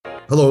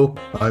Hello,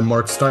 I'm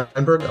Mark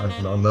Steinberg.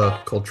 I'm on the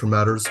Culture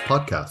Matters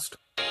podcast.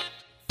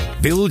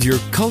 Build your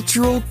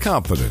cultural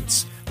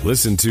competence.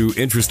 Listen to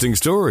interesting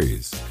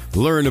stories.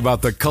 Learn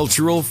about the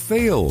cultural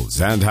fails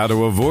and how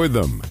to avoid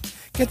them.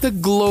 Get the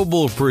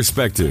global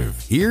perspective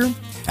here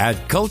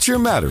at Culture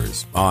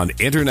Matters on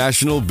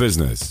International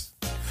Business.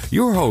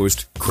 Your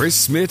host, Chris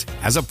Smith,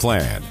 has a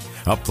plan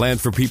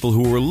for people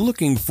who are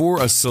looking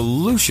for a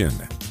solution.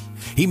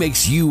 He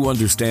makes you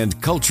understand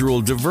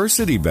cultural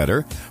diversity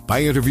better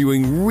by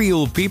interviewing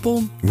real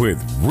people with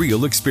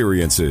real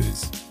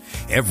experiences.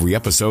 Every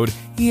episode,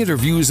 he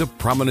interviews a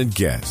prominent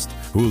guest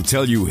who will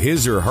tell you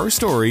his or her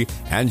story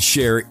and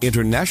share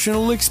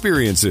international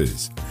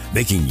experiences,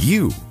 making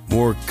you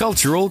more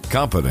cultural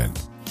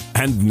competent.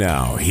 And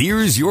now,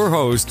 here's your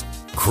host,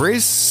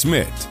 Chris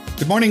Smith.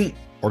 Good morning,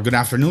 or good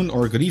afternoon,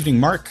 or good evening,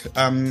 Mark.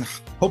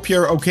 Hope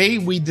you're okay.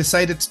 We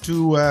decided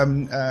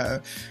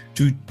to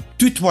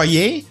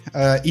tutoyer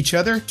each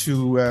other,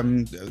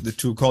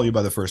 to call you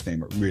by the first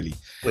name, really.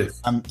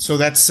 Please. So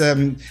let's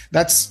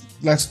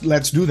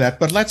do that.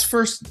 But let's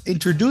first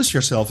introduce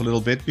yourself a little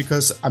bit,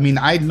 because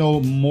I know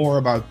more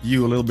about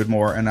you a little bit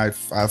more, and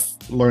I've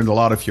learned a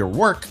lot of your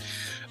work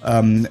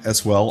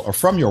as well, or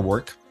from your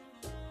work.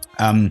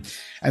 And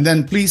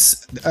then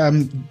please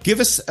give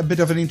us a bit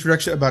of an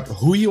introduction about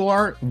who you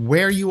are,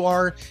 where you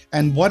are,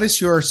 and what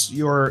is your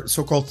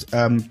so-called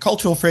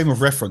cultural frame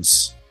of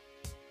reference.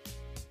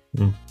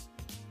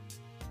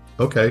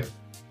 Okay.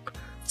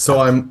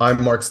 So I'm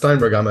Mark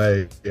Steinberg. I'm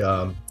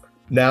a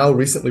now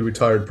recently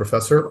retired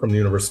professor from the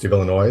University of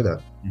Illinois.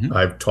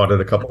 I've taught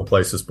at a couple of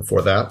places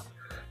before that.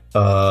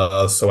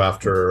 So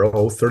after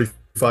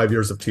 35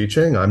 years of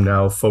teaching, I'm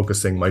now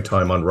focusing my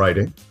time on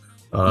writing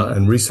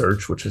and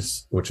research, which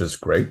is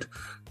great.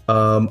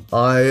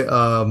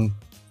 I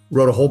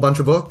wrote a whole bunch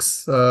of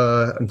books,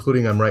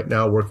 including I'm right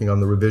now working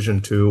on the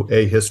revision to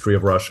A History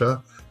of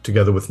Russia,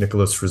 together with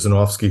Nicholas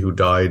Ryzanovsky, who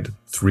died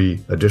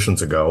 3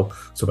 editions ago.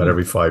 So about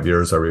every 5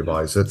 years I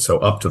revise it, so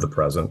up to the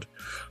present.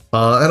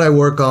 And I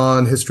work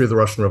on history of the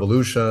Russian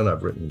Revolution.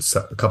 I've written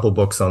a couple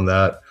books on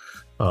that.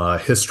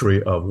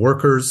 History of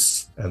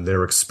workers and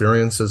their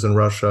experiences in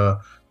Russia.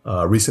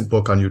 A recent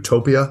book on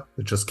utopia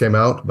that just came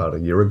out about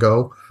a year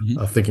ago,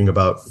 thinking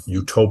about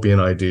utopian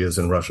ideas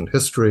in Russian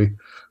history,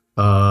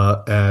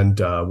 and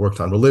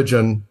worked on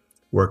religion,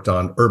 worked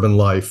on urban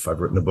life. I've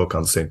written a book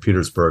on St.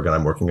 Petersburg, and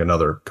I'm working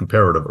another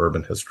comparative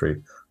urban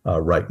history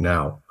right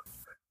now.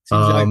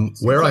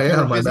 Where I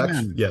am, I'm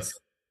actually, yes.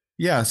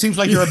 Yeah, seems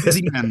like you're a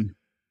busy man.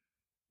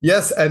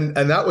 Yes, and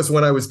that was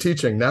when I was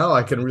teaching. Now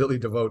I can really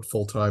devote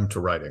full time to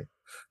writing.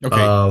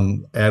 Okay.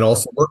 And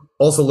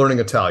also learning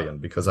Italian,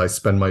 because I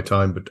spend my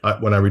time,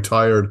 but when I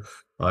retired,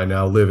 I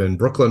now live in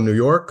Brooklyn, New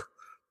York,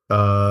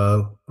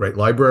 great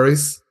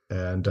libraries,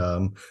 and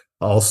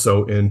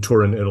also in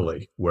Turin,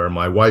 Italy, where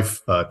my wife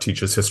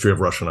teaches history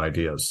of Russian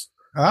ideas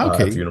at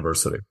the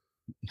university.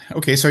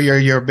 Okay, so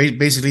you're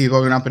basically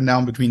going up and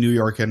down between New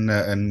York and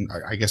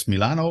I guess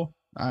Milano,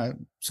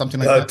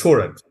 something like that.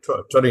 Turin,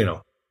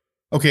 Torino.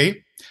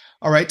 Okay,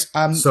 all right.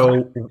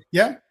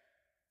 Yeah,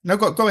 no,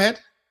 go ahead.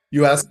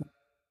 You asked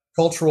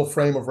cultural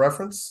frame of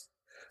reference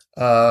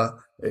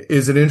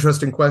is an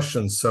interesting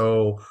question.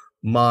 So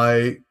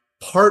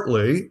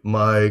partly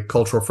my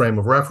cultural frame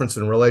of reference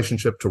in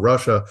relationship to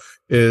Russia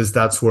is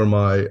that's where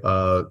my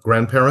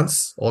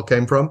grandparents all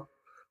came from.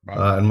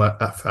 Wow. In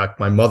fact,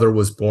 my mother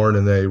was born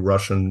in a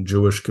Russian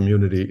Jewish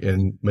community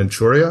in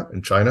Manchuria,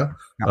 in China,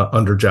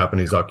 under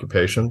Japanese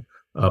occupation,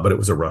 but it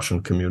was a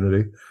Russian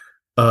community.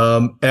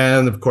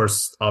 And of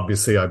course,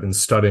 obviously, I've been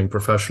studying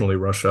professionally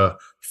Russia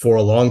for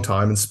a long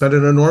time and spent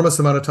an enormous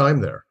amount of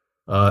time there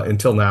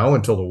until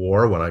the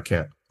war, when I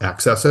can't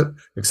access it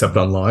except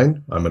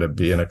online. I'm going to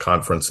be in a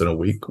conference in a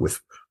week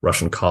with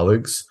Russian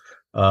colleagues.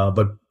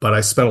 But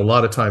I spent a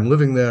lot of time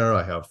living there.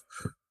 I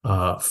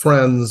have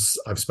friends.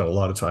 I've spent a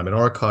lot of time in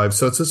archives.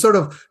 So it's a sort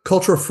of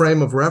cultural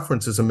frame of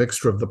reference is a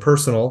mixture of the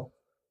personal,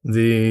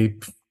 the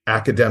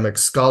academic,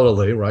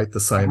 scholarly, right,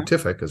 the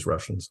scientific, as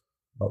Russians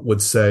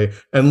would say,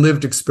 and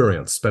lived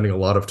experience, spending a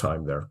lot of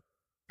time there.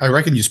 I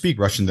reckon you speak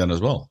Russian then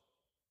as well.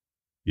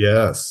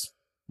 Yes.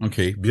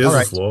 Okay.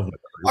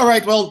 All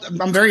right. Well,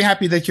 I'm very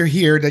happy that you're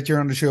here, that you're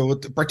on the show,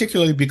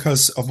 particularly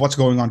because of what's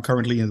going on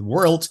currently in the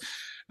world,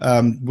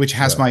 which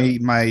has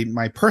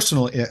my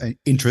personal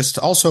interest.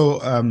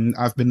 Also,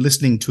 I've been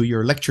listening to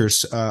your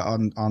lectures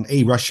on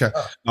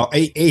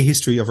a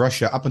history of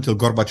Russia up until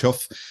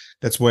Gorbachev.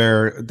 That's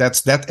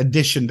that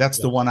edition. That's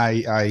the one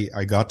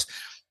I got.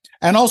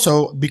 And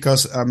also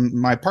because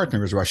my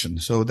partner is Russian,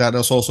 so that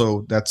is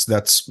also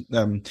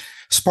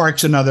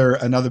sparks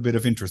another bit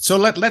of interest. So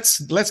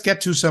let's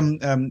get to some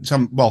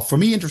for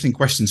me interesting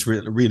questions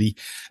really,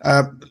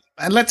 and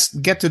let's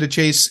get to the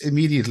chase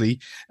immediately.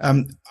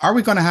 Are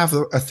we going to have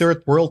a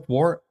third world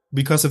war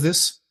because of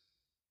this?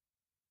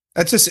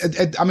 It's just,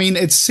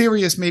 it's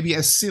serious, maybe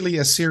as silly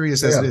as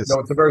serious as it is. No,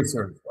 it's a very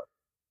serious one.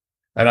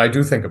 And I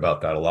do think about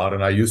that a lot.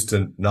 And I used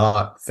to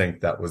not think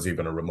that was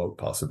even a remote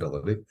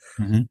possibility.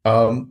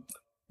 Mm-hmm.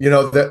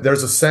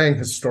 There's a saying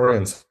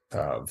historians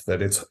have,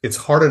 that it's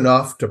hard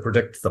enough to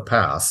predict the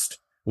past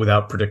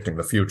without predicting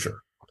the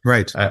future.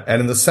 Right.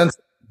 And in the sense,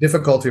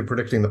 difficulty of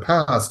predicting the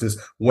past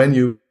is when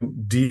you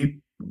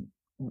deep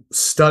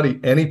study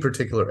any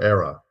particular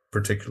era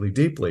particularly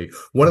deeply,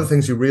 one of the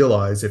things you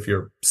realize if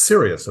you're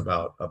serious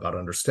about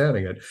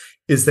understanding it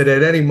is that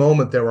at any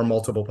moment there are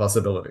multiple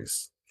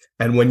possibilities.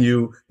 And when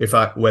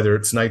whether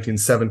it's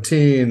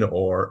 1917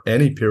 or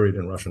any period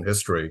in Russian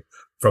history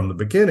from the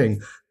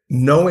beginning,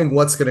 knowing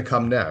what's going to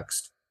come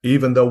next,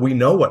 even though we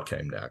know what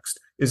came next,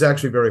 is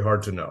actually very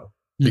hard to know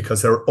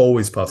because there are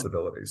always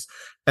possibilities.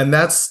 And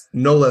that's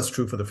no less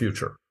true for the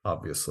future,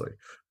 obviously.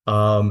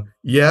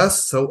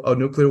 Yes, so a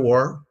nuclear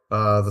war,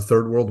 the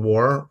Third World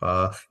War,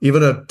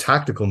 even a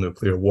tactical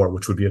nuclear war,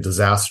 which would be a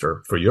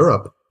disaster for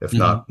Europe, if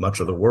not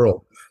much of the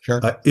world,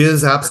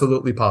 is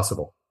absolutely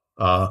possible.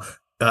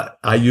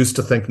 I used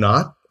to think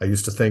not. I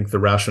used to think the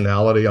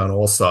rationality on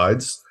all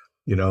sides,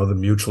 the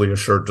mutually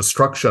assured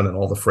destruction and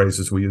all the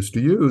phrases we used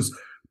to use,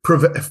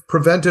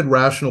 prevented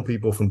rational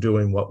people from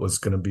doing what was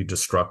going to be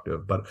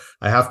destructive. But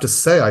I have to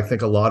say, I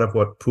think a lot of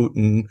what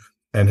Putin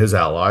and his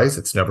allies,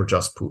 it's never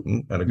just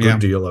Putin, and a good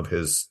deal of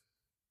his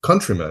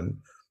countrymen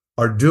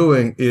are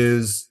doing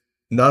is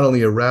not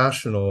only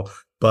irrational,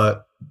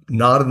 but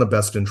not in the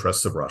best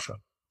interests of Russia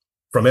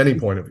from any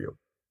point of view.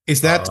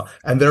 Is that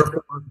and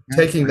therefore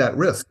taking that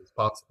risk is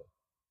possible?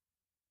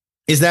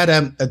 Is that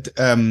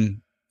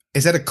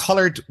a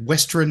colored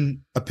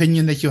Western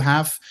opinion that you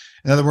have?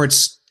 In other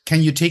words,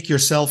 can you take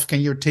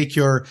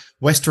your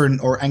Western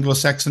or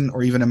Anglo-Saxon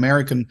or even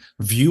American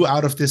view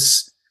out of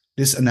this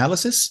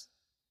analysis?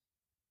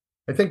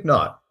 I think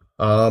not.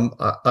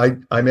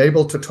 I'm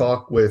able to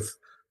talk with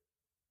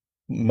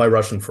my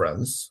Russian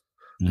friends,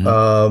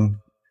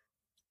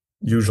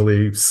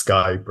 usually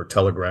Skype or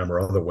Telegram or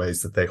other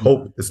ways that they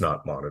hope is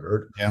not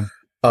monitored. Yeah.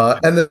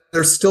 And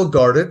they're still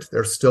guarded.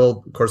 They're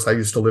still, of course, I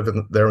used to live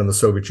there in the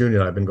Soviet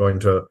Union. I've been going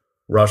to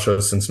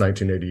Russia since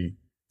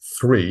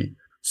 1983.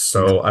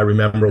 So I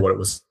remember what it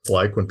was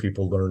like when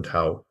people learned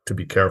how to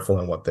be careful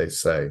in what they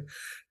say.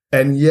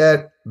 And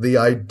yet the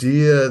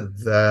idea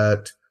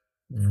that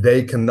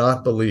they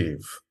cannot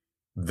believe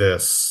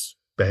this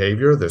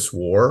behavior, this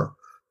war,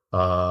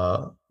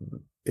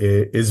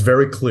 is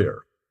very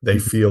clear. They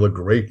feel a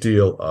great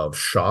deal of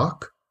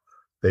shock.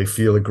 They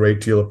feel a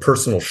great deal of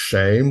personal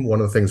shame. One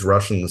of the things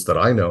Russians that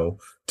I know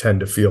tend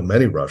to feel,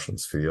 many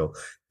Russians feel,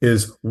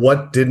 is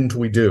what didn't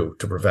we do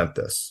to prevent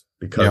this?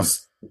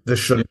 Because this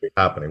shouldn't be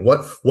happening.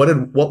 What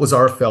was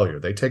our failure?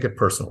 They take it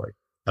personally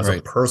as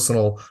a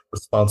personal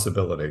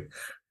responsibility.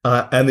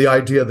 And the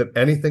idea that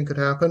anything could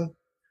happen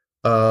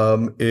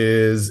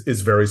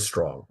is very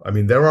strong. I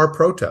mean, there are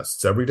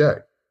protests every day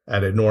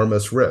at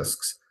enormous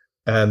risks.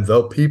 And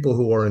though people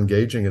who are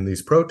engaging in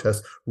these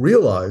protests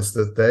realize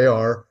that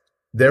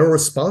they're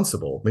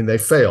responsible. I mean, they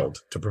failed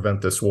to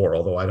prevent this war,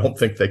 although I don't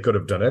think they could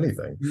have done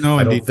anything. No,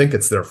 I don't think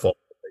it's their fault.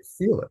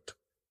 They feel it.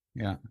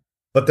 Yeah.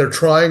 But they're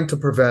trying to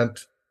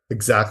prevent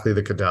exactly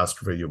the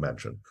catastrophe you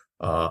mentioned.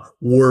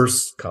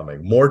 Worse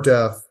coming, more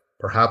death,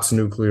 perhaps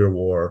nuclear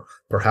war,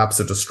 perhaps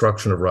a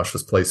destruction of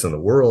Russia's place in the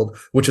world,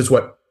 which is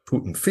what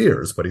Putin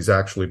fears, but he's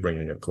actually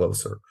bringing it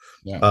closer.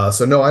 Yeah.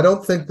 So no, I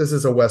don't think this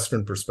is a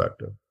Western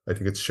perspective. I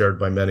think it's shared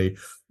by many,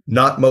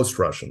 not most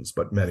Russians,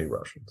 but many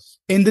Russians.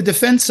 In the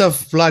defense of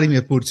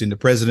Vladimir Putin, the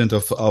president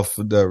of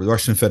the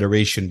Russian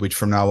Federation, which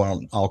from now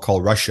on I'll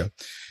call Russia,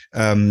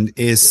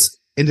 is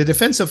in the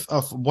defense of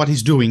what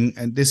he's doing,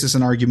 and this is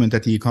an argument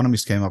that the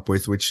Economist came up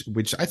with,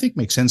 which I think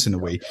makes sense in a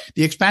way.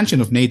 The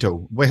expansion of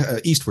NATO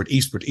eastward.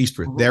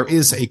 There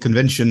is a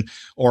convention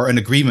or an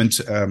agreement.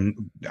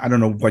 I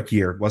don't know what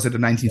year was it, the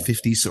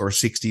 1950s or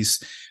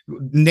 60s.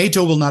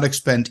 NATO will not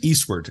expand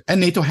eastward, and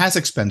NATO has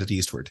expanded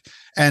eastward,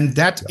 and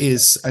that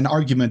is an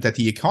argument that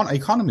the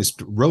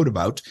Economist wrote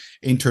about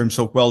in terms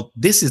of, well,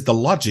 this is the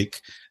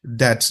logic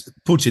that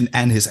Putin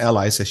and his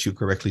allies, as you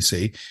correctly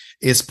say,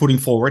 is putting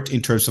forward in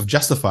terms of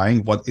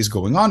justifying what is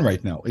going on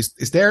right now.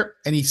 Is there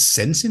any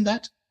sense in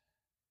that?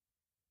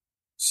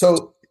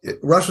 So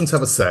Russians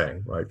have a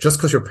saying, right? Just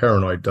because you're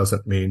paranoid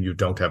doesn't mean you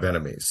don't have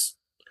enemies.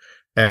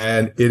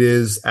 And it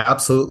is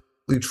absolutely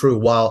true.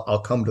 While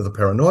I'll come to the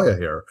paranoia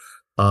here,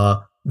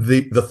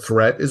 the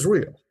threat is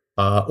real,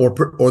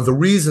 or the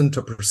reason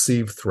to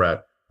perceive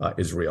threat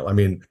is real. I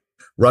mean,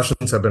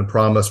 Russians have been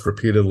promised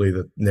repeatedly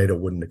that NATO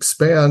wouldn't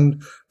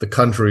expand. The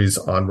countries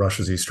on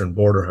Russia's eastern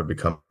border have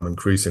become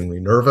increasingly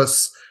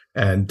nervous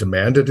and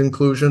demanded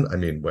inclusion. I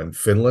mean, when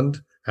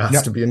Finland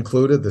has to be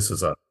included,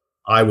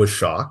 I was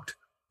shocked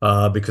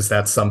because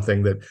that's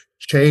something that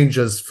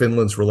changes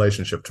Finland's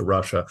relationship to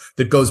Russia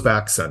that goes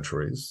back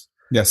centuries.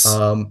 Yes.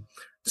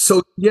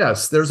 So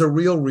yes, there's a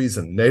real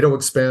reason. NATO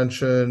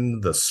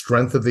expansion, the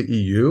strength of the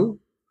EU,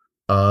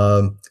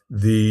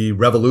 the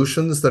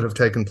revolutions that have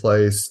taken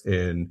place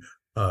in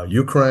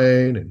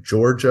Ukraine and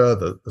Georgia,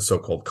 the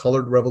so-called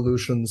colored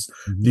revolutions,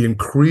 the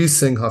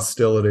increasing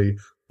hostility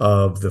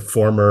of the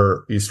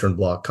former Eastern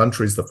Bloc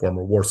countries, the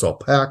former Warsaw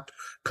Pact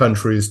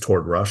countries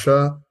toward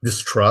Russia,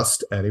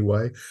 distrust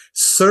anyway,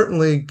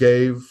 certainly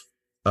gave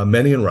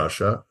many in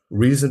Russia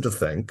reason to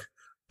think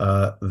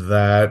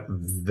that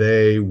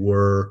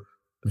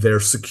their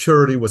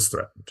security was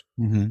threatened.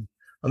 Mm-hmm.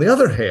 On the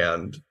other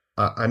hand,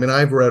 I mean,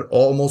 I've read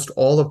almost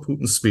all of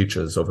Putin's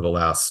speeches over the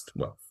last,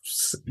 well,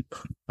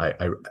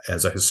 I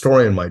as a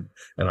historian,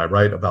 and I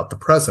write about the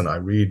present. I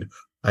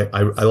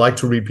like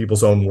to read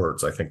people's own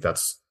words. I think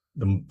that's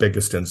the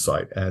biggest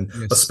insight. And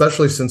Yes.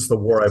 especially since the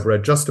war, I've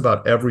read just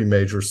about every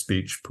major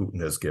speech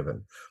Putin has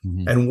given.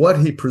 Mm-hmm. And what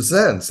he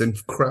presents, in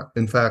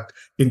fact,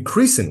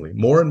 increasingly,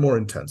 more and more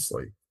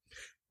intensely,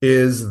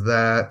 is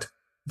that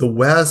the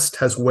West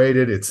has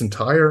waited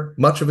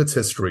much of its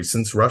history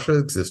since Russia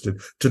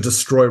existed to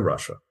destroy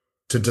Russia,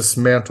 to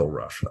dismantle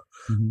Russia,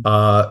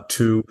 Mm-hmm.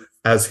 to,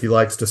 as he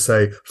likes to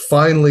say,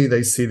 finally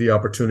they see the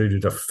opportunity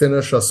to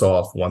finish us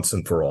off once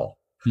and for all.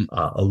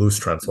 A loose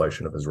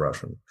translation of his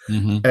Russian.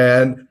 Mm-hmm.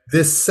 And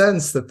this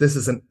sense that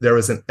there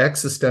is an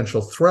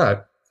existential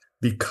threat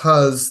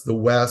because the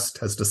West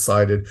has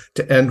decided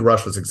to end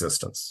Russia's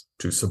existence,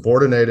 to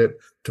subordinate it,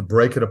 to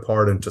break it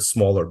apart into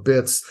smaller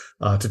bits,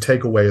 to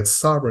take away its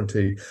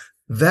sovereignty.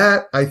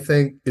 That, I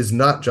think, is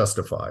not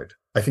justified.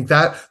 I think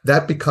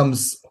that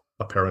becomes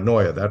a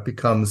paranoia. That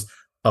becomes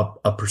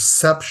a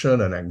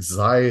perception, an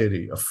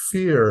anxiety, a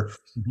fear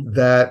Mm-hmm.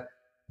 that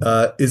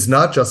is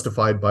not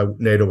justified by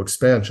NATO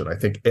expansion. I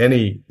think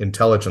any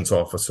intelligence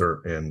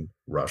officer in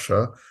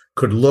Russia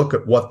could look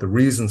at what the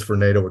reasons for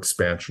NATO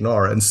expansion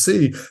are and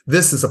see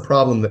this is a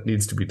problem that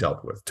needs to be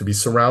dealt with. To be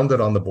surrounded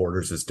on the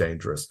borders is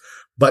dangerous.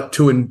 But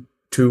to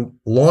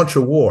launch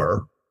a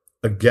war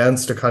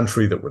against a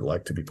country that would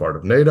like to be part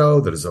of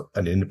NATO, that is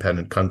an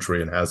independent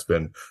country and has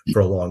been for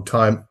a long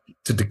time,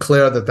 to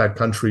declare that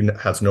country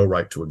has no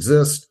right to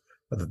exist,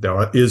 that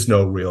there is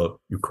no real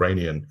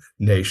Ukrainian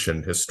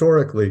nation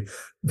historically,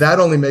 that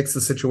only makes the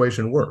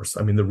situation worse.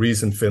 I mean, the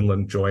reason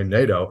Finland joined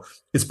NATO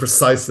is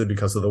precisely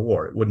because of the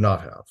war. It would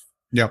not have.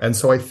 Yeah. And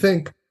so I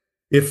think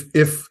if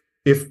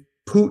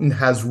Putin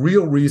has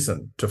real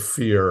reason to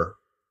fear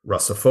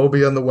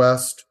Russophobia in the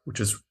West,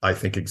 which I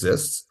think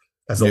exists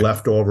as a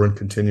leftover and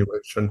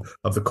continuation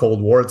of the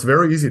Cold War, it's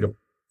very easy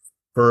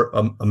for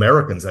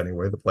Americans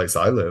anyway, the place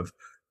I live,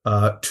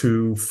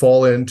 to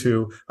fall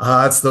into,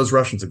 it's those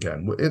Russians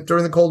again.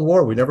 During the Cold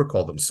War, we never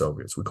called them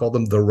Soviets. We called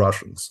them the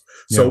Russians.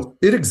 So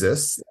it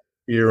exists,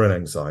 fear and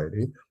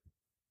anxiety.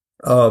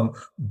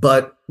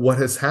 But what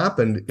has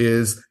happened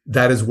is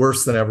that is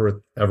worse than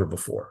ever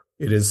before.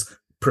 It is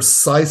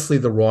precisely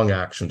the wrong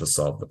action to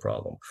solve the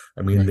problem.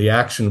 I mean, the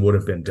action would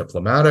have been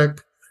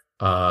diplomatic.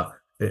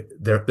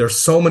 There's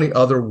so many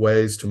other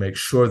ways to make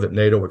sure that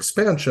NATO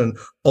expansion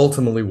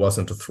ultimately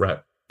wasn't a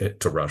threat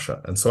to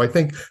Russia. And so I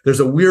think there's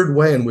a weird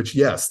way in which,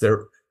 yes,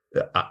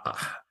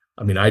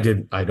 I mean, I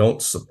didn't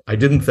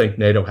think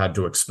NATO had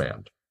to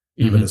expand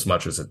even as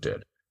much as it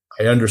did.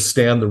 I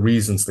understand the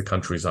reasons the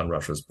countries on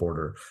Russia's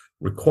border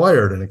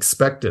required and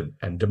expected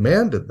and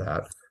demanded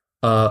that.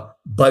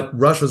 But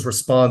Russia's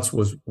response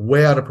was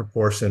way out of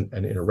proportion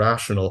and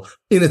irrational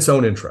in its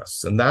own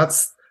interests. And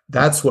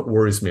that's what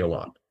worries me a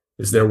lot,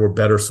 is there were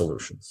better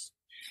solutions.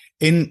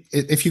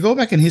 If you go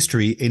back in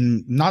history,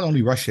 in not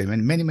only Russia,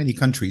 in many, many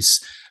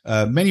countries,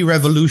 many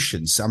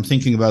revolutions. I'm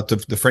thinking about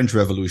the French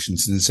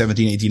revolutions in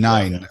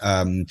 1789,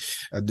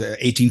 the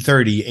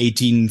 1830,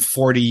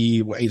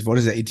 1840, what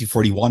is it,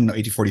 1841,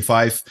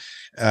 1845,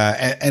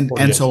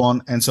 and so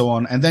on and so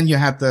on. And then you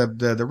had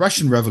the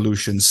Russian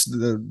revolutions,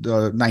 the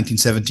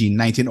 1917,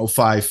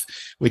 1905,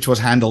 which was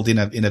handled in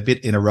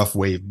a rough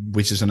way,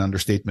 which is an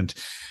understatement.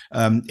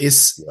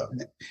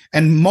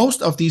 And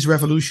most of these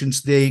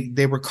revolutions,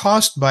 they were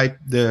caused by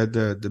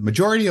the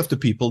majority of the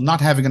people not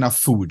having enough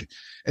food.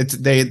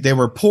 They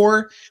were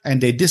poor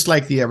and they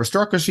disliked the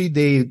aristocracy.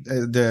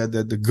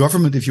 The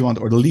government, if you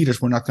want, or the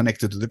leaders were not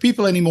connected to the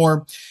people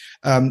anymore.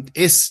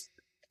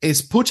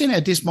 Is Putin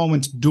at this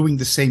moment doing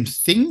the same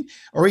thing,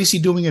 or is he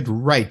doing it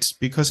right?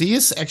 Because he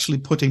is actually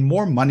putting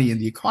more money in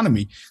the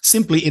economy,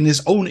 simply in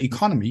his own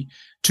economy,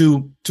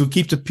 to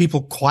keep the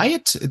people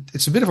quiet.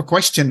 It's a bit of a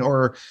question,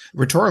 or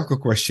rhetorical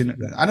question.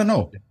 I don't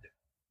know.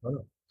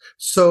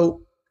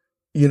 So,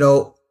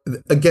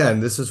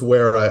 again, this is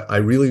where I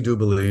really do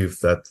believe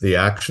that the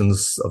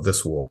actions of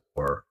this war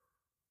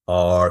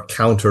are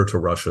counter to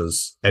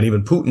Russia's and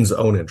even Putin's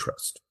own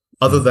interest.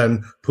 Other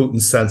than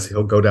Putin's sense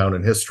he'll go down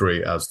in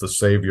history as the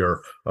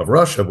savior of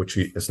Russia, which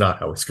is not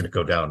how he's going to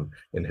go down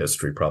in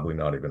history, probably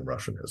not even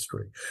Russian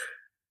history.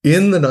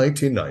 In the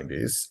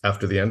 1990s,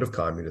 after the end of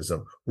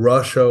communism,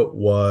 Russia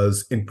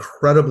was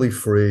incredibly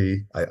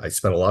free. I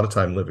spent a lot of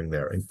time living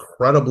there,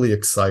 incredibly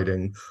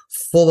exciting,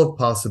 full of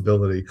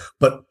possibility,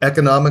 but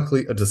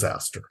economically a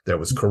disaster. There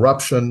was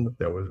corruption,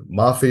 there was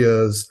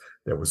mafias,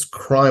 there was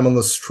crime on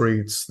the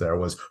streets, there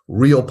was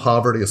real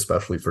poverty,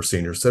 especially for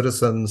senior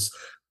citizens.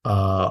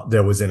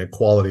 There was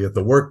inequality at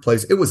the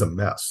workplace. It was a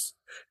mess.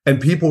 And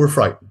people were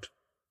frightened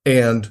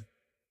and,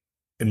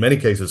 in many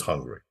cases,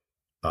 hungry.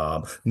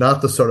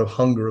 Not the sort of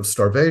hunger of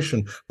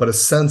starvation, but a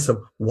sense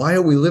of, why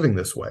are we living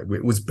this way?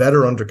 It was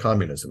better under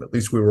communism. At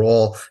least we were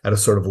all at a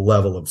sort of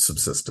level of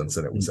subsistence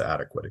and it was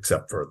adequate,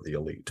 except for the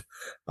elite.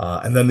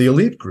 And then the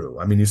elite grew.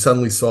 I mean, you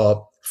suddenly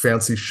saw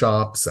fancy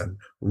shops and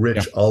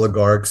rich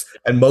oligarchs,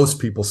 and most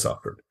people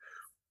suffered.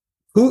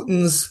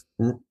 Putin's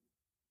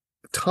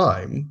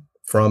time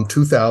from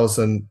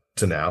 2000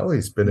 to now,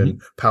 he's been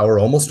in power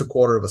almost a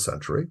quarter of a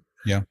century.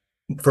 Yeah.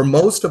 For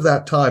most of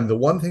that time, the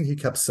one thing he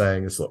kept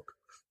saying is, look,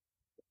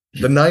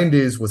 the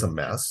 90s was a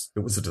mess. It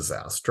was a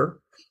disaster.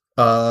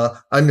 I'm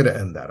going to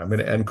end that. I'm going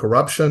to end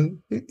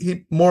corruption.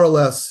 He more or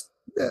less,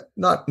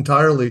 not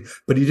entirely,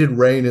 but he did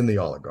rein in the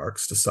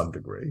oligarchs to some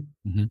degree.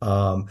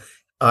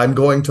 I'm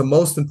going to,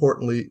 most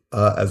importantly,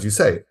 as you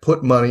say,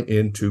 put money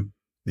into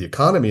the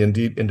economy,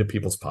 indeed, into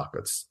people's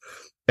pockets.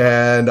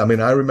 And I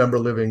mean, I remember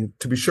living,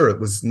 to be sure, it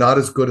was not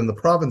as good in the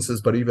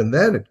provinces, but even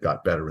then it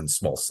got better in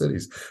small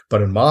cities.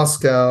 But in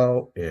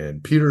Moscow,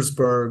 in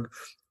Petersburg,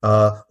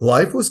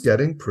 life was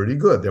getting pretty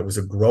good. There was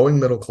a growing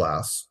middle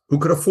class who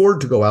could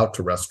afford to go out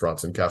to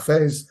restaurants and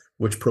cafes,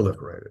 which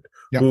proliferated,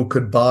 who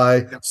could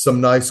buy some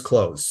nice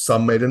clothes,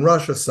 some made in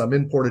Russia, some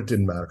imported,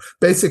 didn't matter.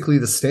 Basically,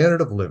 the standard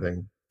of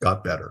living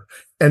got better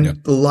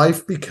and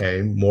life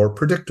became more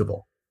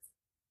predictable.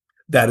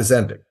 That is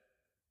ending.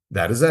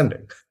 That is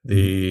ending.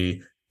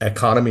 The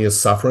economy is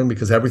suffering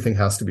because everything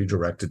has to be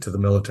directed to the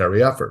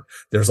military effort.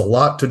 There's a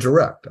lot to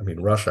direct. I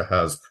mean, Russia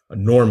has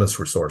enormous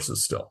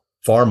resources still,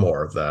 far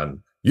more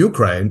than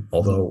Ukraine,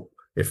 although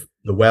if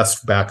the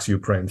West backs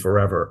Ukraine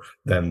forever,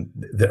 then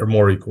they're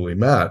more equally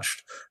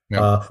matched.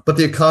 But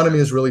the economy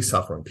is really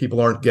suffering.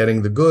 People aren't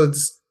getting the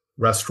goods.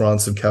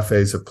 Restaurants and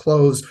cafes have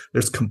closed.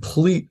 There's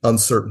complete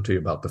uncertainty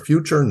about the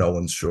future. No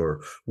one's sure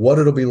what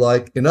it'll be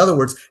like. In other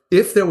words,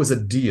 if there was a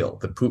deal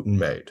that Putin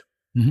made,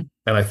 and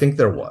I think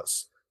there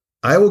was,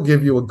 I will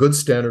give you a good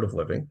standard of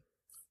living,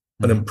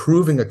 an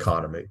improving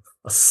economy,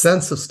 a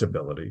sense of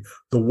stability.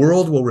 The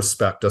world will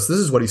respect us. This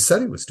is what he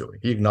said he was doing.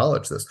 He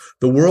acknowledged this.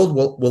 The world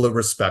will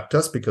respect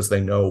us because they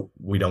know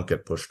we don't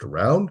get pushed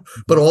around,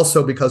 but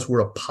also because we're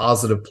a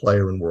positive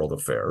player in world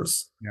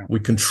affairs. We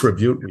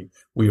contribute.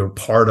 We are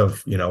part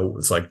of,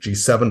 it's like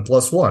G7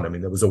 plus one. I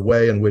mean, there was a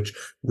way in which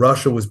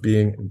Russia was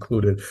being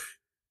included.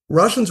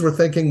 Russians were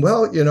thinking,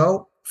 well,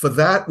 for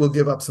that, we'll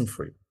give up some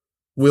freedom.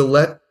 We'll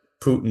let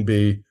Putin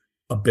be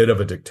a bit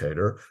of a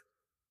dictator,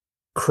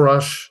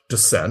 crush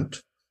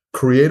dissent,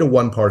 create a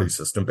one-party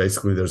system.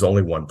 Basically, there's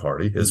only one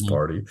party, his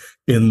party,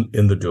 in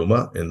the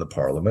Duma, in the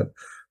parliament.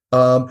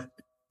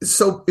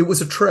 So it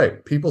was a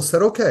trade. People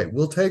said, okay,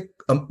 we'll take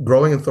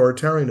growing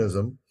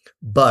authoritarianism,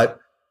 but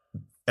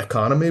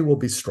economy will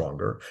be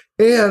stronger.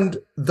 And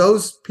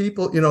those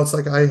people, it's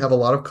like I have a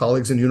lot of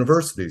colleagues in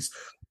universities.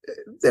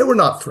 They were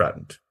not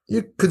threatened.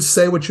 You could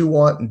say what you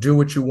want and do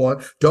what you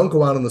want. Don't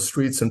go out on the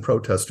streets and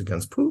protest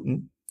against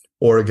Putin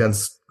or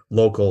against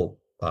local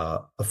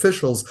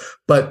officials,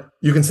 but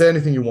you can say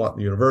anything you want in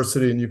the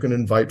university and you can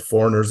invite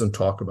foreigners and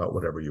talk about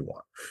whatever you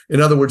want.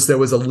 In other words, there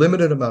was a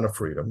limited amount of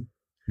freedom,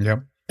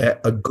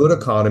 a good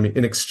economy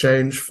in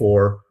exchange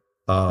for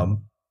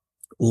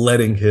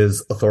letting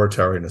his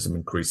authoritarianism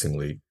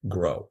increasingly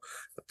grow.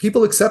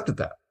 People accepted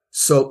that.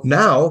 So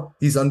now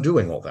he's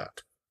undoing all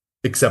that,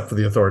 except for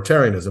the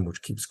authoritarianism,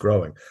 which keeps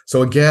growing.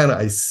 So again,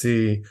 I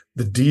see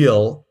the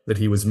deal that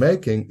he was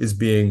making is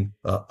being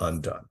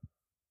undone.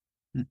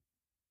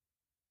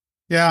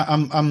 Yeah,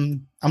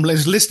 I'm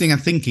just listening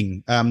and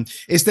thinking.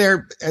 Is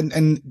there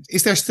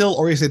is there still,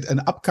 or is it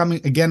an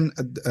upcoming again,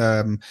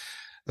 a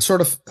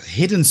sort of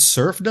hidden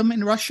serfdom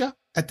in Russia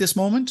at this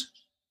moment?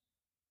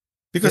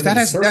 Because that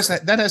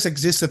has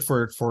existed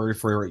for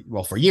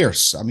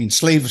years. I mean,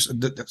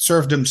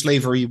 serfdom,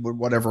 slavery,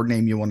 whatever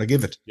name you want to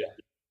give it. Yeah.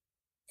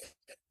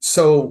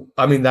 So,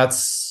 I mean,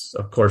 that's,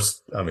 of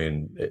course,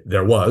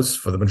 there was,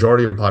 for the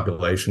majority of the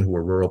population who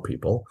were rural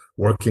people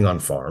working on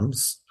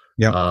farms.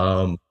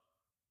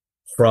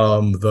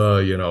 From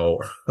the,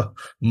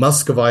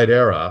 Muscovite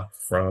era,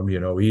 from,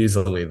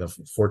 easily the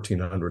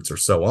 1400s or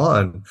so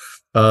on,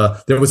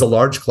 there was a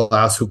large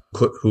class who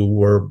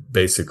were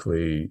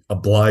basically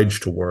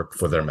obliged to work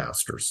for their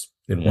masters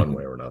in one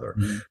way or another.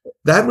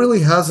 That really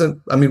hasn't,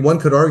 one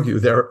could argue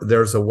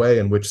there's a way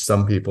in which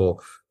some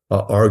people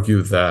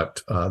argue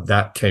that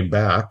that came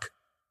back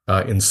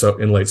in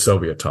late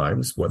Soviet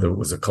times, whether it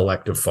was a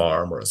collective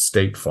farm or a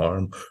state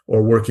farm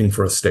or working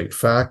for a state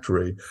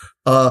factory.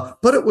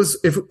 But it was,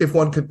 if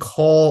one could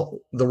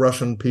call the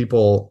Russian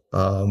people,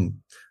 the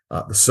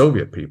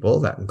Soviet people,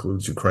 that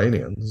includes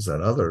Ukrainians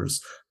and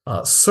others,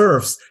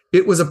 serfs,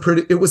 it was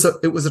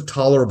a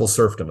tolerable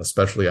serfdom,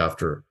 especially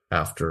after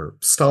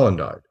Stalin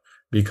died,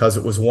 because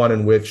it was one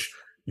in which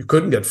you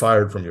couldn't get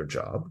fired from your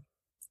job.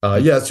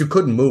 Yes, you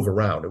couldn't move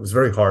around. It was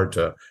very hard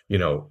to,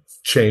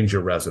 change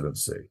your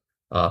residency.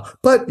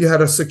 But you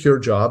had a secure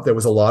job. There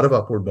was a lot of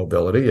upward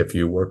mobility if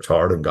you worked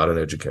hard and got an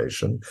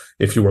education,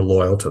 if you were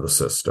loyal to the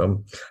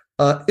system.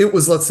 It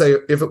was, let's say,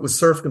 if it was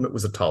serfdom, it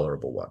was a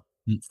tolerable one.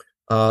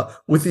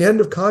 With the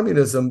end of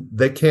communism,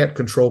 they can't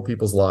control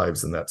people's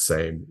lives in that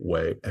same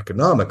way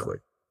economically.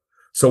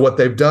 So what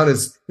they've done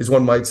is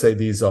one might say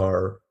these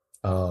are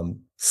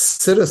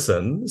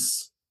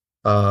citizens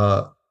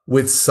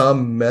with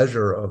some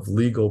measure of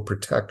legal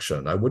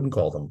protection. I wouldn't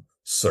call them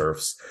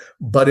serfs,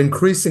 but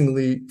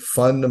increasingly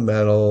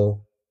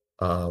fundamental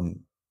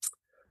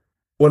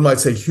one might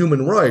say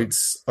human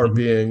rights are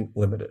being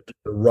limited.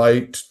 The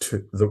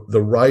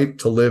right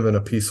to live in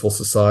a peaceful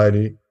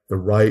society, the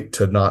right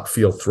to not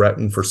feel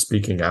threatened for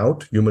speaking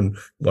out.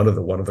 One of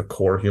the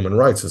core human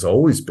rights has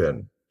always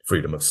been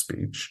freedom of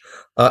speech,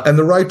 and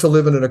the right to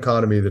live in an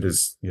economy that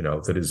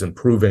is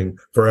improving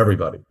for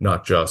everybody,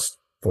 not just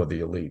for the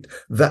elite.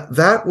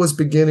 That was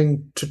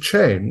beginning to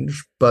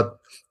change, but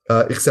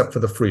except for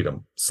the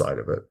freedom side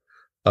of it.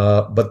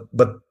 But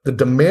the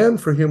demand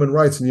for human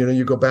rights, and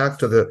you go back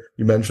to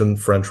you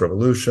mentioned French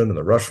Revolution and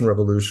the Russian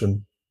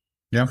Revolution.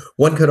 Yeah,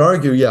 one could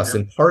argue, yes,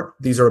 in part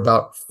these are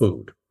about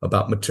food,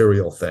 about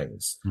material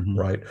things,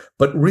 right?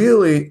 But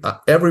really,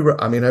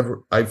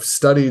 I've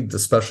studied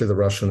especially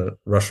the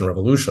Russian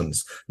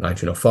revolutions,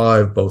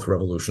 1905, both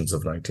revolutions of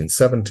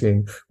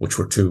 1917, which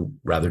were two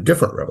rather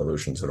different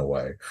revolutions in a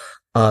way.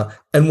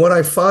 And what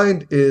I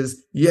find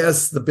is,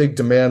 yes, the big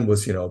demand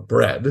was,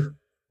 bread,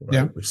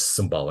 right, which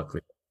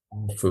symbolically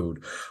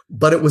food,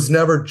 but it was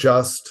never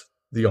just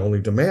the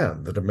only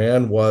demand. The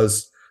demand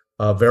was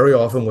very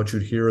often what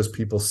you'd hear is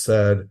people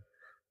said,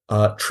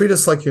 treat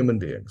us like human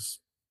beings,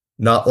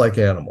 not like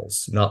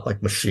animals, not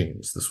like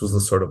machines. This was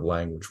the sort of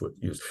language we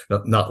used,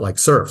 not like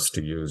serfs,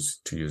 to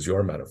use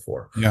your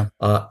metaphor. Yeah.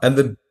 And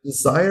the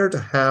desire to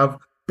have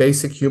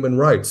basic human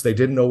rights, they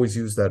didn't always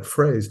use that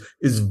phrase,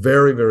 is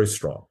very, very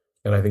strong.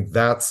 And I think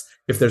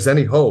if there's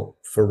any hope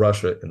for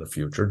Russia in the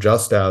future,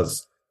 just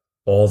as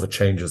all the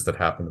changes that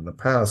happened in the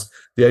past,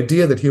 the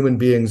idea that human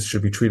beings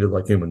should be treated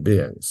like human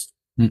beings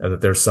and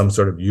that there's some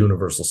sort of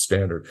universal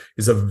standard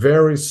is a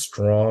very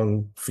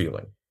strong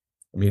feeling.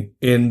 I mean,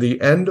 in the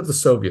end of the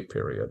Soviet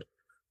period,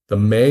 the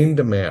main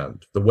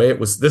demand,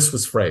 this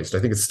was phrased, I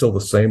think it's still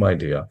the same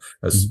idea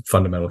as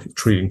fundamentally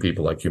treating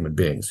people like human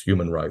beings,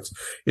 human rights,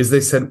 is they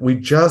said, we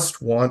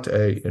just want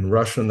in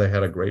Russian, they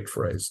had a great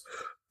phrase,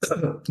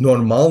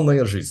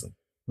 normalная жизнь.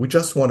 We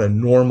just want a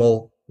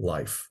normal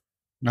life.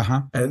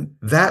 And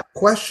that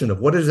question of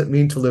what does it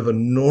mean to live a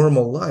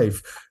normal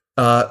life,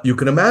 you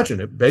can imagine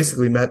it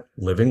basically meant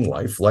living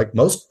life like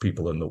most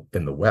people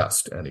in the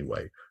West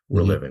anyway.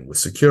 We're living with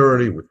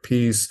security, with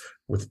peace,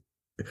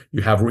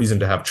 you have reason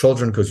to have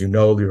children because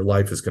your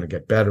life is going to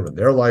get better and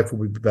their life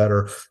will be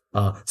better.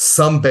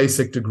 Some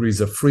basic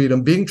degrees of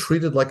freedom, being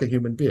treated like a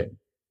human being.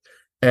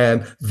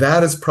 And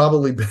that has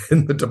probably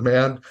been the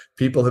demand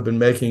people have been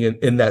making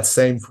in that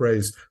same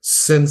phrase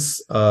since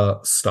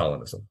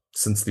Stalinism,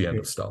 since the end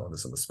of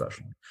Stalinism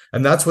especially.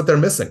 And that's what they're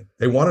missing.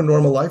 They want a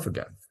normal life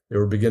again. They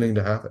were beginning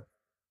to have it.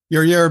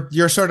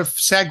 You're sort of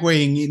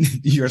segueing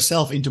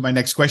yourself into my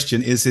next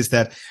question is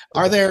that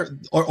are there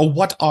or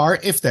what are,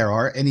 if there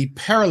are, any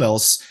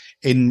parallels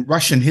in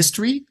Russian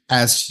history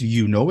as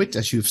you know it,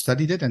 as you've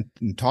studied it and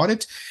taught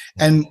it,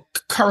 and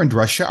current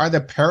Russia? Are there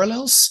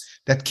parallels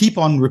that keep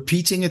on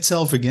repeating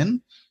itself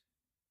again?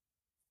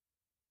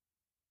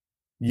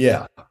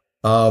 Yeah.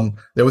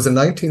 There was a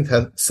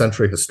 19th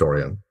century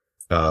historian,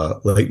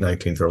 late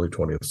 19th, early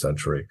 20th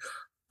century,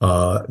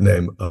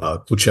 named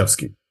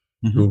Kluchevsky,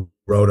 who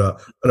wrote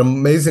an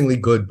amazingly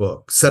good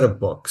set of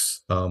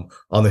books on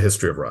the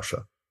history of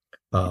Russia.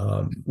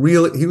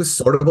 Really, he was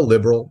sort of a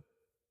liberal,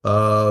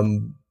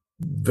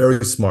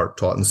 very smart,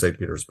 taught in St.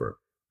 Petersburg.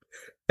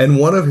 And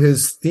one of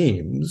his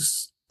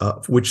themes,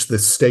 which the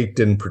state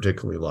didn't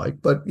particularly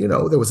like, but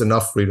there was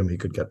enough freedom he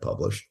could get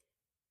published,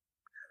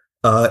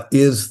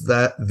 is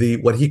that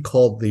what he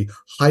called the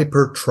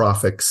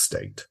hypertrophic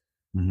state,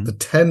 the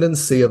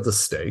tendency of the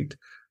state,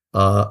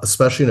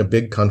 especially in a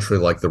big country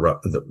like the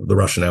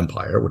Russian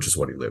Empire, which is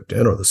what he lived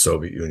in, or the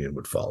Soviet Union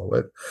would follow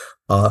it,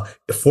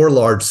 for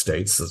large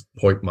states, the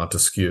point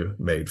Montesquieu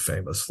made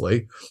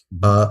famously,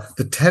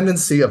 the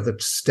tendency of the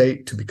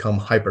state to become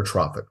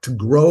hypertrophic, to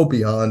grow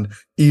beyond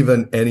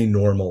even any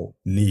normal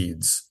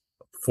needs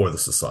for the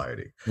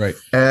society. Right.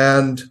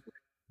 And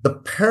the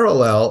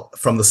parallel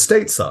from the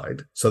state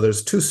side, so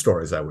there's two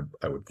stories I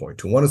would point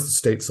to. One is the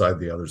state side,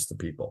 the other is the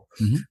people.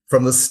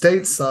 From the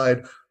state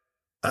side,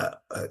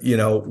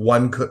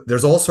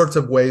 there's all sorts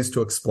of ways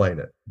to explain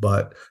it,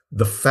 but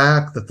the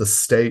fact that the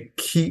state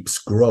keeps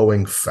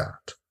growing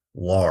fat,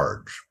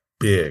 large,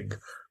 big,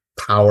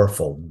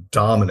 powerful,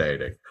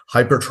 dominating,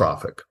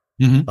 hypertrophic,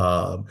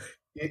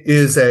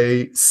 is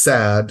a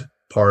sad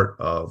part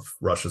of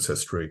Russia's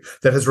history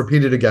that has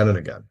repeated again and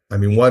again. I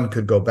mean, one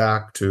could go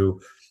back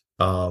to,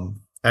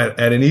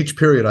 and in each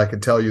period, I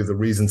could tell you the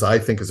reasons I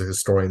think as a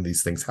historian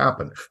these things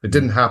happen. It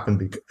didn't happen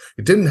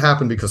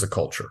because of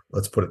culture.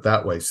 Let's put it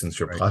that way, since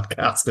your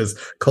podcast is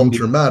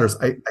Culture Matters.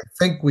 I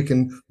think we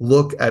can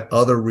look at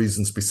other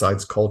reasons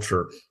besides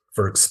culture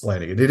for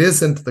explaining it. It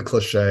isn't the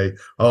cliche,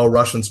 oh,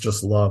 Russians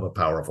just love a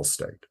powerful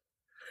state.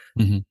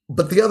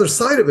 But the other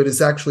side of it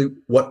is actually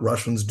what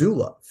Russians do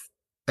love.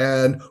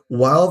 And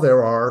while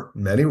there are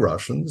many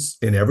Russians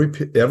in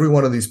every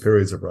one of these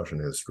periods of Russian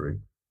history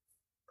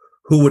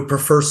who would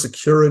prefer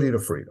security to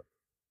freedom,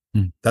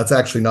 that's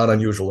actually not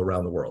unusual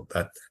around the world.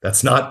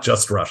 That's not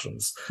just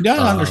Russians.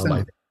 Yeah, I understand. I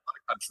think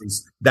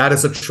countries, that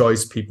is a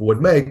choice people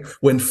would make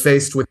when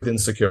faced with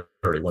insecurity.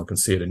 One can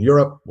see it in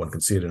Europe, one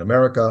can see it in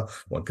America,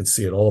 one can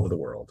see it all over the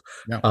world.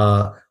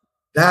 Yeah.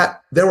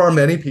 that there are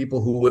many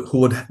people who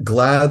would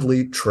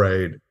gladly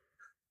trade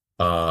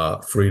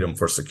freedom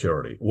for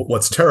security.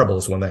 What's terrible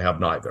is when they have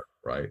neither,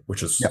 right?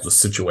 Which is the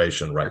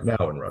situation right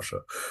now in Russia.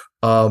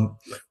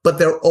 But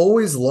there are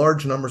always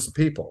large numbers of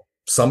people.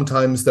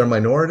 Sometimes they're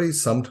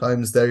minorities,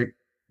 sometimes they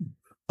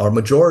are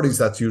majorities.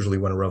 That's usually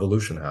when a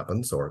revolution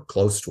happens, or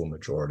close to a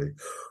majority,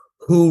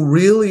 who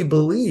really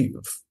believe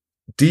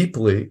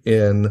deeply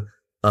in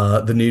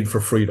the need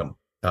for freedom.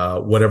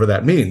 Whatever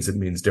that means, it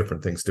means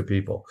different things to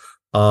people.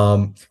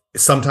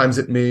 Sometimes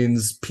it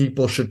means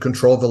people should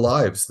control the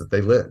lives that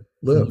they live.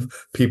 Mm-hmm.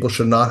 People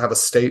should not have a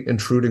state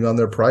intruding on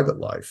their private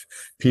life.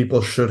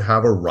 People should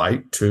have a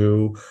right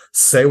to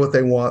say what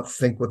they want,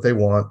 think what they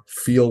want,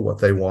 feel what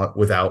they want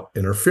without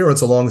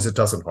interference, as long as it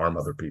doesn't harm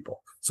other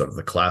people. Sort of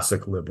the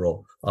classic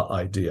liberal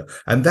idea.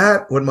 And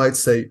that, one might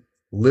say,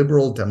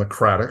 liberal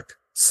democratic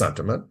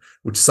sentiment,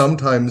 which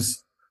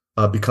sometimes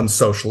becomes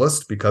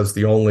socialist, because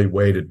the only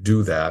way to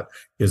do that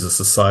is a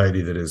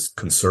society that is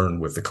concerned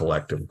with the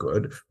collective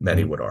good,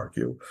 many would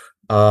argue.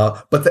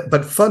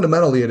 But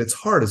fundamentally, at its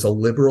heart, is a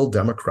liberal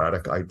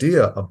democratic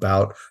idea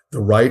about the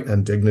right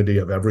and dignity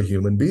of every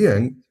human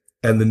being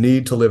and the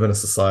need to live in a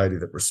society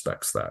that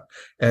respects that.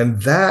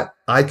 And that,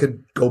 I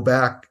could go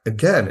back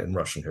again in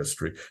Russian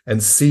history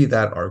and see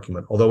that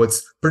argument, although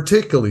it's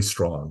particularly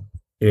strong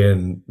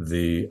in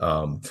the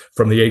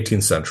from the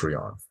 18th century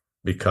on,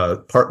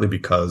 partly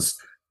because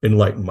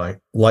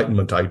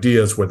Enlightenment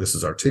ideas, where this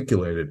is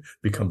articulated,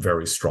 become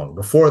very strong.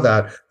 Before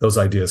that, those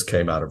ideas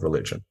came out of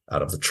religion,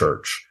 out of the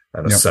church,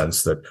 and a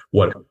sense that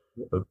what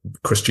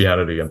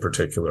Christianity in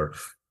particular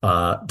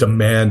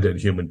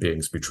demanded human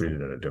beings be treated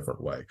in a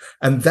different way.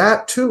 And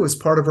that too is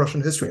part of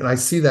Russian history, and I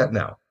see that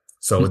now.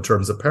 So in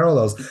terms of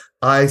parallels,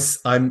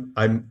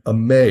 I'm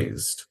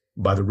amazed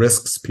by the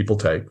risks people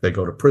take. They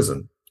go to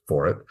prison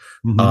for it,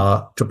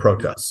 to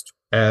protest,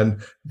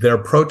 and they're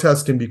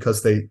protesting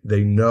because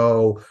they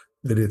know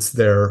that it's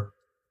their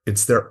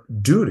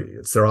duty,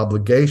 it's their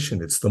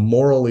obligation, it's the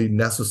morally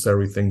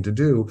necessary thing to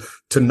do,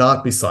 to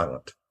not be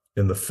silent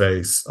in the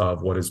face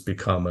of what has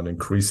become an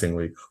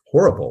increasingly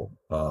horrible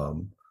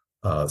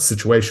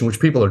situation, which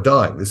people are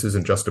dying. This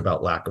isn't just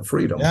about lack of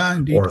freedom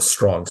or a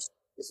strong.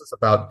 This is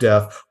about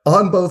death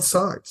on both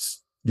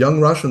sides.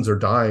 Young Russians are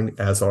dying,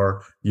 as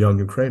are young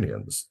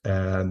Ukrainians,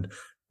 and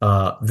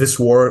this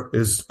war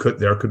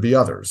there could be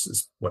others,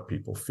 is what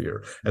people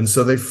fear. And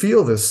so they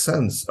feel this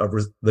sense of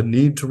the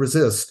need to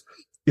resist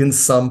in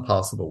some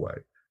possible way.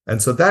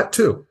 And so that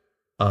too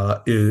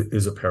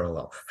is a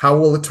parallel. How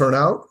will it turn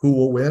out? Who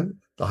will win?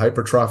 The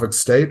hypertrophic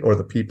state or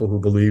the people who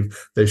believe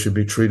they should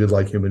be treated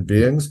like human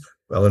beings?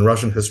 Well, in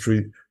Russian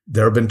history,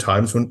 there have been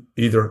times when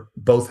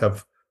both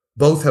have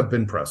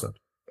been present.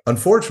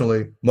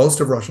 Unfortunately, most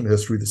of Russian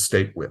history, the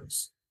state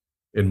wins.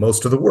 In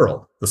most of the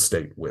world, the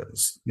state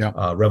wins.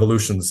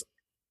 Revolutions,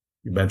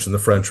 you mentioned the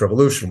French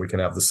Revolution, we can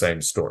have the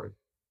same story.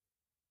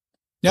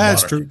 Yeah,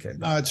 it's true.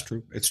 No, it's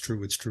true.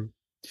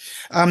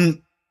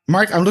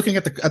 Mark, I'm looking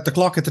at the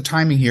clock, at the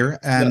timing here,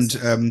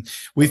 and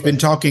we've been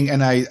talking,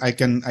 and I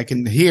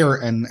can hear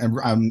and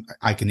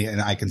I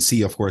can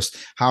see, of course,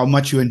 how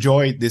much you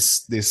enjoy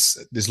this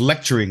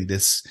lecturing,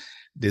 this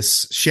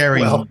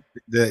sharing,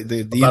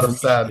 the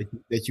information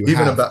that you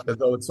have.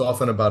 Though it's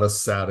often about a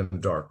sad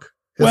and dark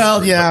history.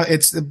 Well, yeah,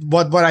 it's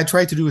what I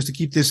try to do is to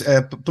keep this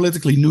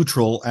politically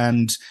neutral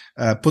and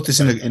put this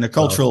in a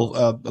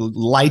cultural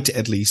light,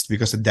 at least,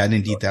 because then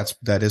indeed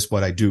that is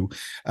what I do.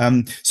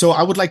 So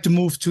I would like to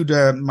move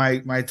to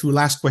my two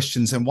last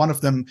questions, and one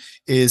of them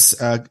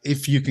is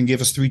if you can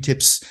give us 3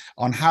 tips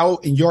on how,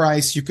 in your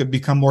eyes, you could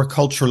become more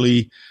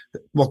culturally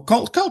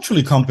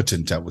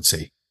competent, I would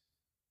say.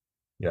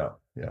 Yeah,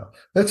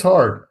 it's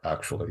hard,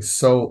 actually.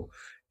 So,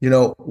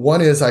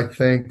 one is, I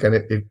think, and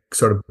it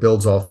sort of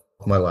builds off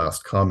my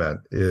last comment,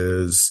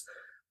 is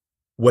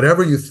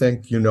whatever you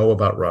think you know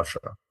about Russia,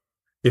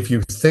 if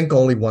you think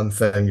only one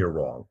thing, you're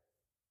wrong.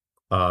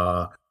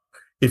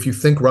 If you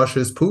think Russia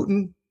is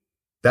Putin,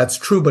 that's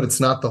true, but it's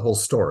not the whole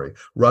story.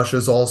 Russia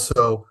is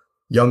also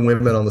young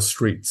women on the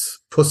streets,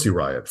 Pussy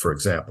Riot, for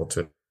example,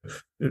 to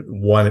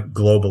one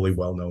globally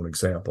well-known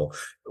example.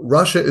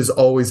 Russia is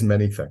always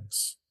many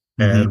things,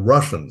 and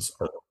Russians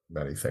are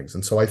many things.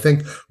 And so I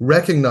think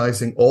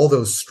recognizing all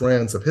those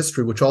strands of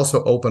history, which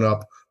also open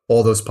up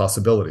all those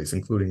possibilities,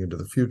 including into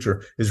the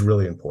future, is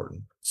really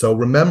important. So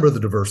remember the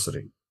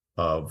diversity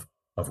of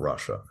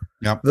Russia.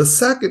 Yep. The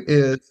second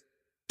is,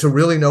 to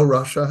really know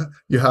Russia,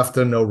 you have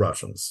to know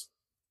Russians.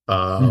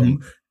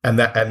 And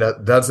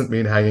that doesn't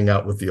mean hanging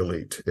out with the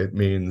elite. It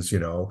means,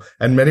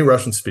 and many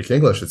Russians speak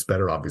English. It's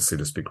better, obviously,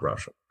 to speak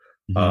Russian.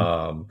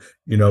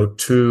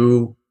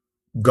 To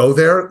go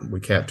there, we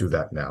can't do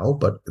that now,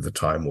 but the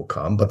time will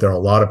come. But there are a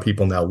lot of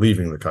people now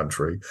leaving the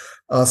country.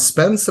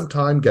 Spend some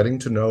time getting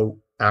to know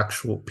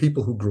actual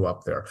people who grew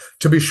up there.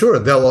 To be sure,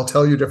 they'll all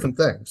tell you different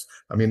things.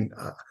 I mean,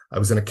 I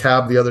was in a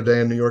cab the other day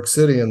in New York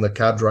City, and the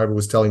cab driver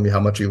was telling me how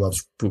much he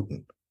loves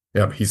Putin.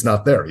 He's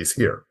not there, he's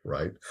here,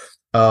 right?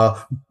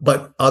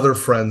 But other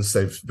friends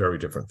say very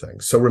different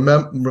things. So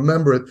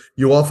remember it,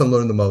 you often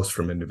learn the most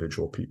from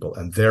individual people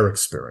and their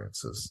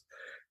experiences.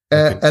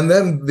 And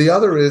then the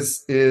other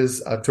is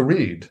to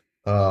read.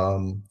 A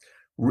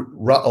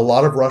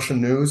lot of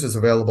Russian news is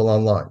available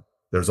online.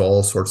 There's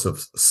all sorts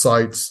of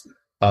sites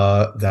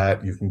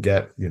that you can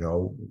get,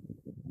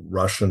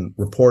 Russian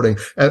reporting.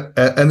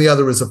 And the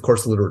other is, of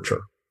course,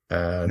 literature.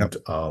 And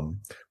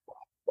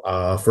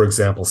for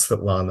example,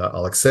 Svetlana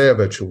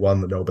Alexeyevich, who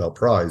won the Nobel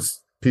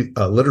Prize,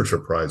 Literature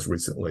Prize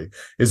recently,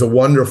 is a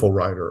wonderful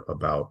writer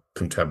about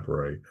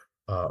contemporary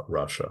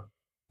Russia.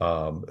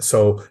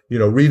 So,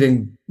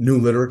 reading new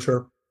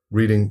literature,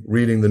 reading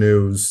the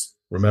news,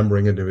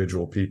 remembering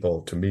individual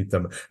people to meet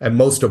them. And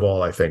most of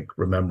all, I think,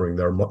 remembering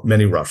there are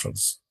many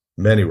Russians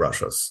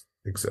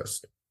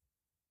exist.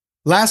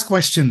 Last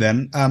question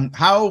then.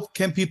 How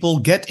can people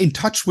get in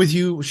touch with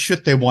you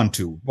should they want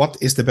to? What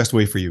is the best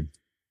way for you?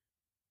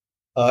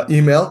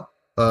 Email,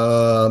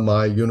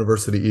 my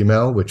university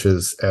email, which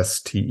is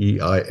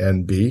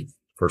STEINB,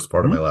 first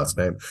part of my last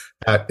name,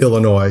 at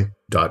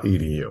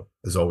illinois.edu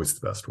is always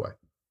the best way.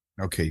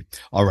 Okay.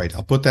 All right.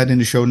 I'll put that in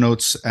the show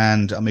notes,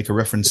 and I'll make a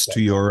reference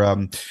to your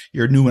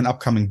new and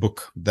upcoming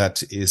book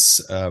that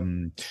is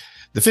the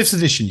 5th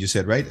edition, you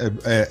said, right?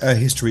 A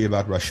history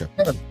about Russia.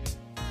 Yeah.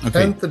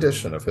 Okay. 10th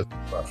edition of History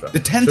of Russia. The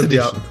 10th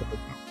edition.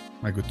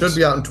 My goodness. Should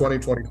be out in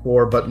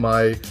 2024, but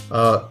my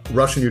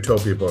Russian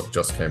Utopia book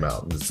just came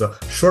out. It's a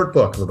short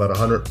book of about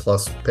 100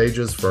 plus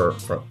pages for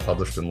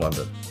published in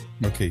London.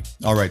 Okay.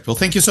 All right. Well,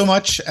 thank you so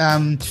much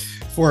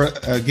for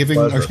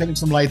shedding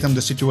some light on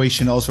the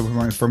situation, also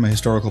from a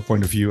historical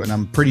point of view. And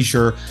I'm pretty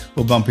sure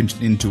we'll bump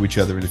into each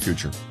other in the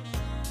future.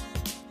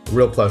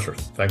 Real pleasure.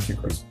 Thank you,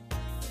 Chris.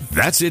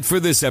 That's it for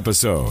this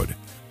episode.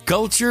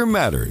 Culture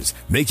Matters,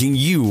 making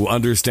you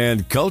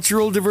understand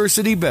cultural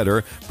diversity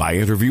better by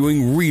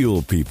interviewing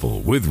real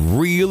people with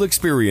real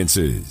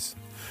experiences.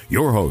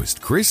 Your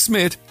host, Chris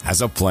Smith, has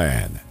a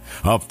plan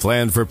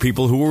for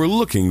people who are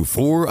looking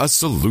for a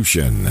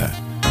solution.